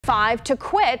5 to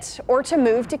quit or to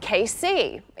move to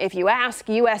KC. If you ask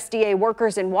USDA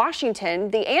workers in Washington,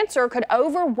 the answer could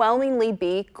overwhelmingly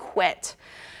be quit.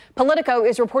 Politico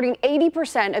is reporting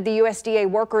 80% of the USDA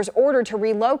workers ordered to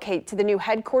relocate to the new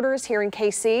headquarters here in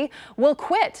KC will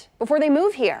quit before they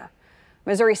move here.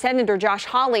 Missouri Senator Josh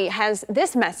Hawley has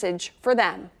this message for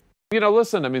them.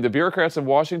 Listen, the bureaucrats in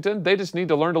Washington, they just need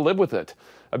to learn to live with it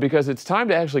because it's time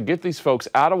to actually get these folks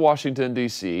out of Washington,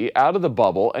 D.C., out of the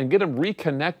bubble and get them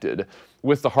reconnected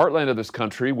with the heartland of this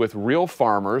country, with real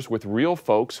farmers, with real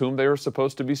folks whom they are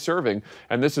supposed to be serving.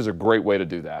 And this is a great way to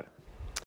do that.